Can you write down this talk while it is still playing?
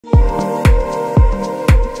Hey,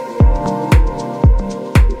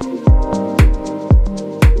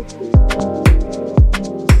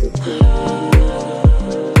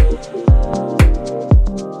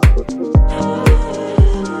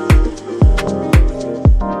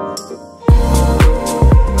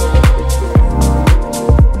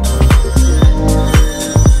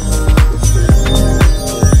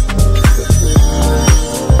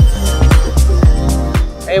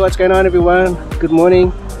 what's going on everyone? Good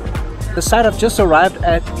morning. The site I've just arrived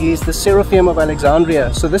at is the Seraphim of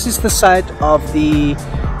Alexandria. So this is the site of the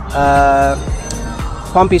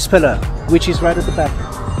Pompey's pillar, which is right at the back.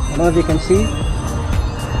 I don't know if you can see.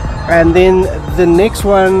 And then the next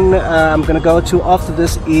one I'm going to go to after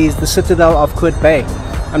this is the Citadel of Quid Bay.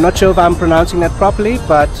 I'm not sure if I'm pronouncing that properly,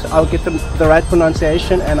 but I'll get the right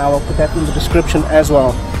pronunciation and I will put that in the description as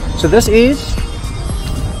well. So this is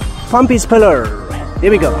Pompey's pillar.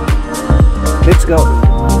 Here we go. Let's go.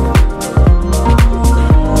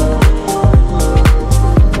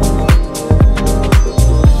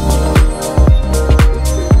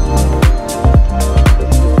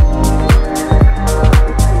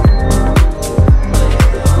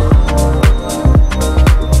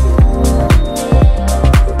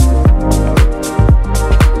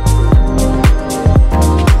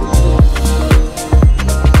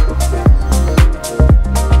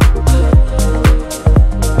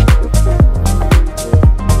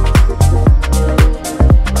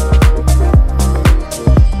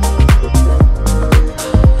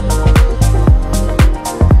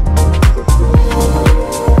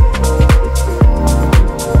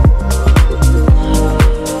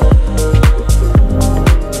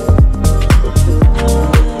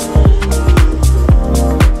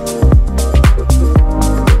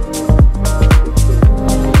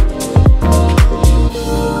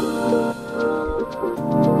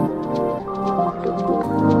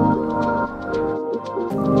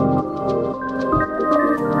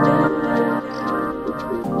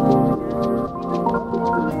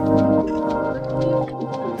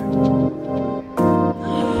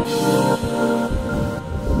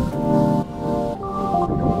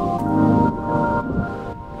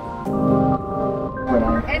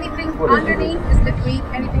 Anything underneath is the Greek,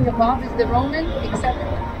 anything above is the Roman, except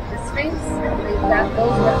the Sphinx, that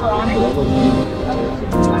those were pharaonic.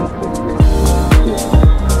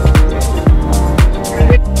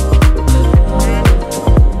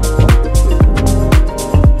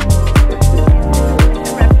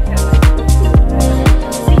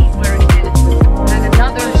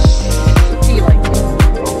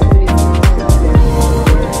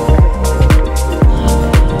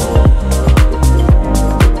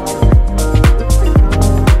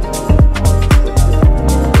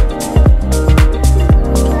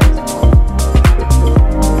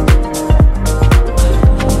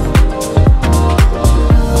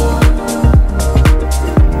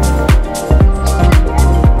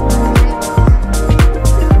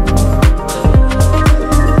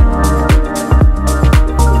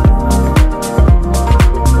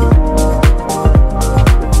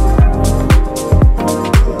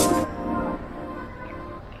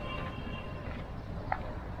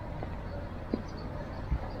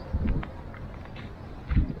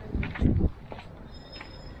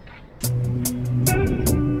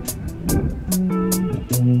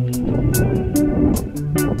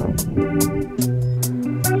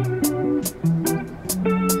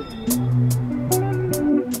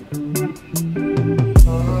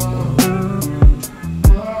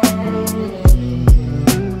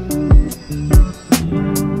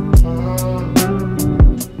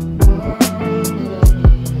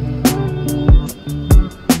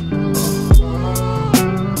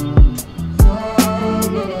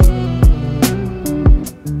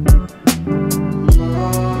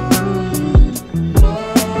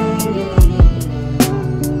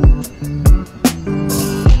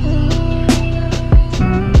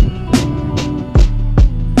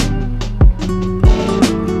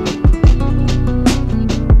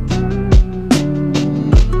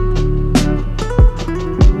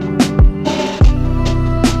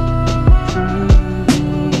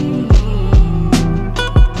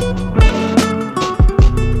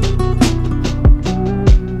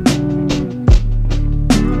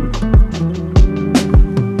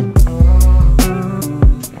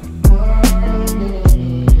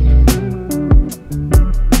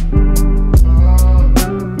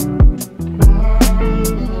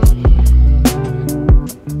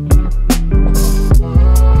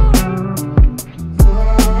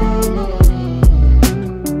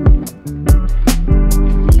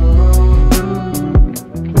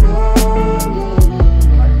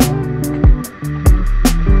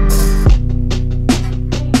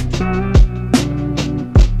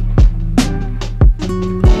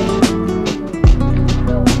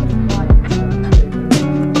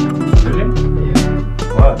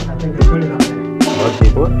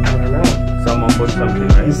 don't know. Someone put something,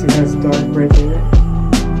 right? You see that's dark right there?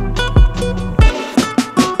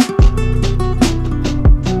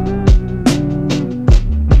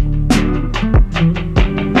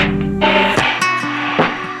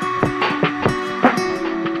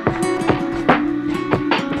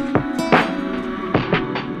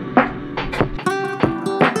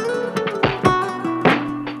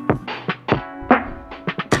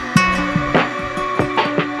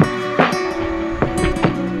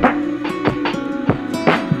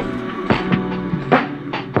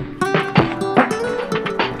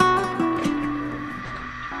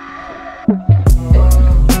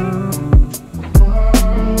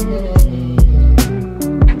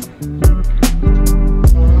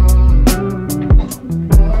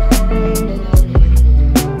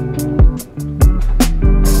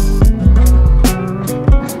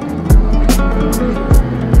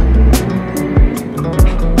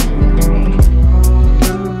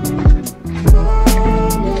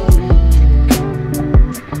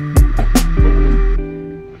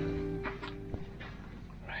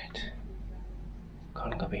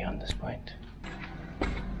 Can't go beyond this point.